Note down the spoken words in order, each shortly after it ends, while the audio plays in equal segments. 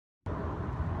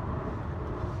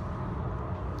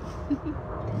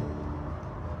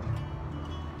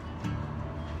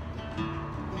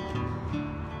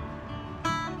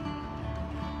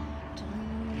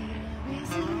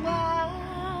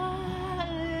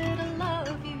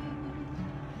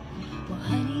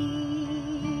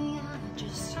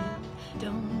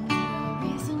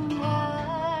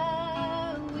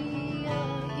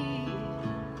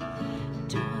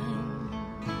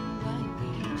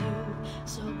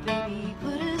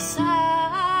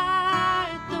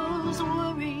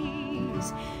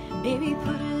Baby,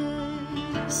 put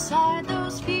aside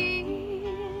those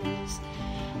fears.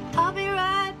 I'll be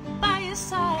right by your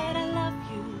side. I love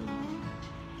you,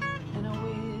 and I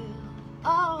will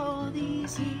all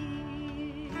these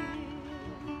years.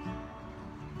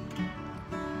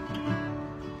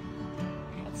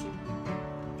 That's you.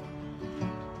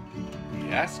 You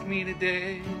asked me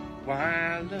today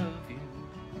why I love you.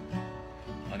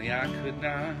 Honey, I could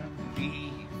not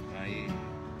believe my ears.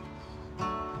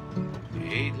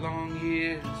 8 long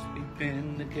years we've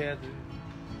been together.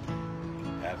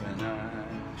 Haven't I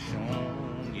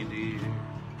shown you, dear?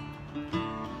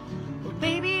 Well,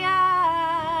 baby,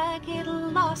 I get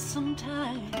lost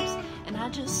sometimes, and I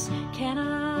just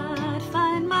cannot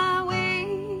find my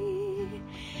way.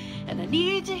 And I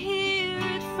need to hear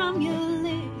it from your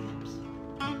lips.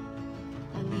 I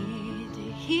need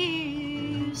to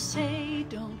hear you say,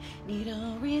 don't need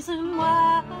a reason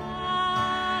why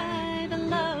to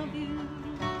love you.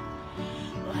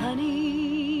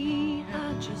 Honey,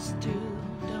 I just do.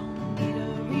 Don't need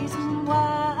a reason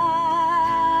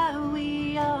why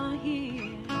we are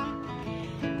here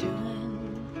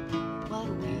doing what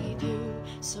we do.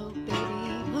 So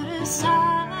baby, put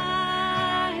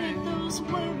aside those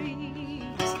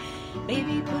worries.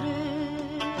 Baby, put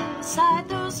aside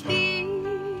those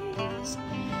fears.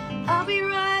 I'll be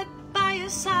right by your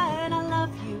side. I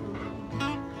love you,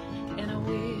 and I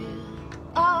will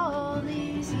all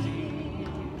these years.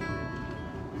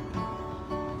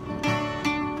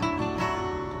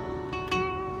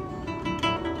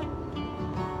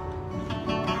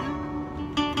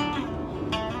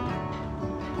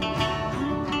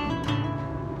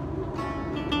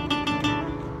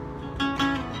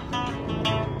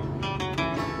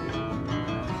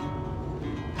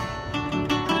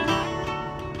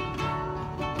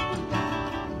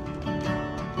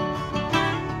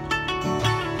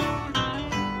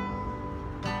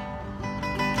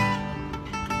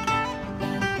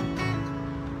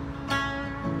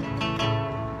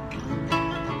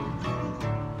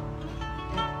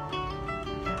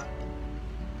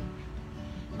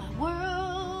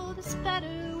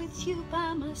 You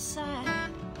by my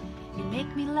side, you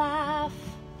make me laugh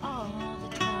all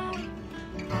the time.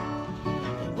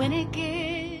 But when it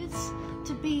gets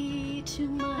to be too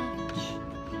much,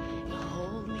 you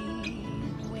hold me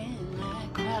when I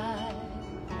cry.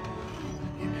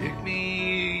 You pick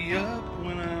me up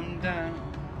when I'm down,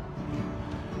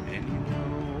 and you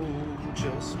know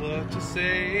just what to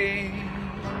say.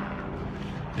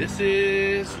 This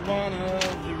is one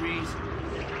of the reasons,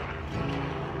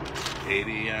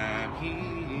 baby, I'm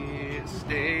here to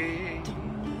stay.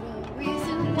 Don't need a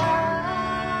reason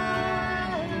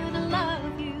why to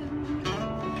love you.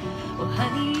 Well,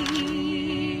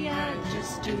 honey, I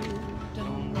just do.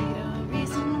 Don't need a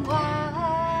reason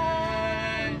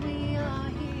why we are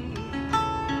here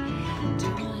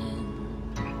doing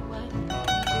what we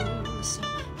do. So,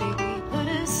 baby, put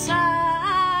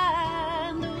aside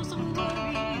those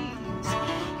worries.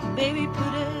 Baby,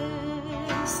 put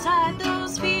aside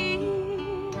those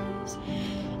fears.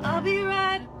 I'll be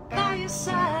right by your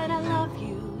side. I love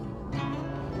you, and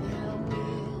I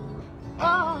will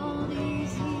all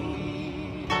these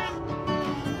years.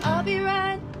 I'll be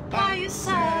right by your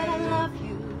side. I love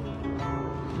you, and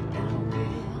I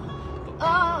will for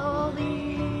all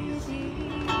these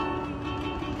years.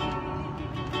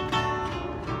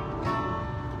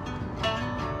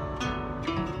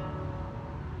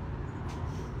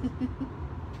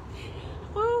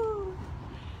 Woo!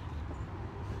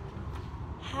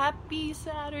 Happy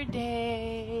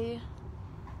Saturday.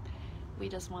 We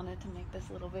just wanted to make this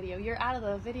little video. You're out of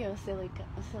the video, silly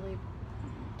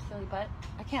butt.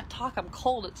 I can't talk, I'm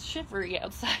cold, it's shivery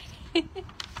outside.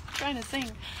 Trying to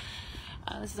sing.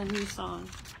 This is a new song,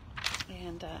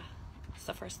 and it's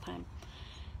the first time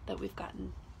that we've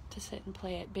gotten to sit and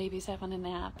play it. Baby's having a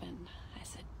nap, and I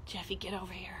said, Jeffy, get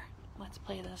over here. Let's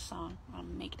play this song.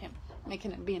 I'm making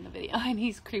him be in the video, and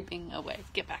he's creeping away.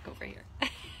 Get back over here.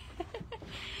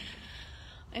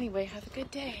 Anyway, have a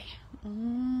good day.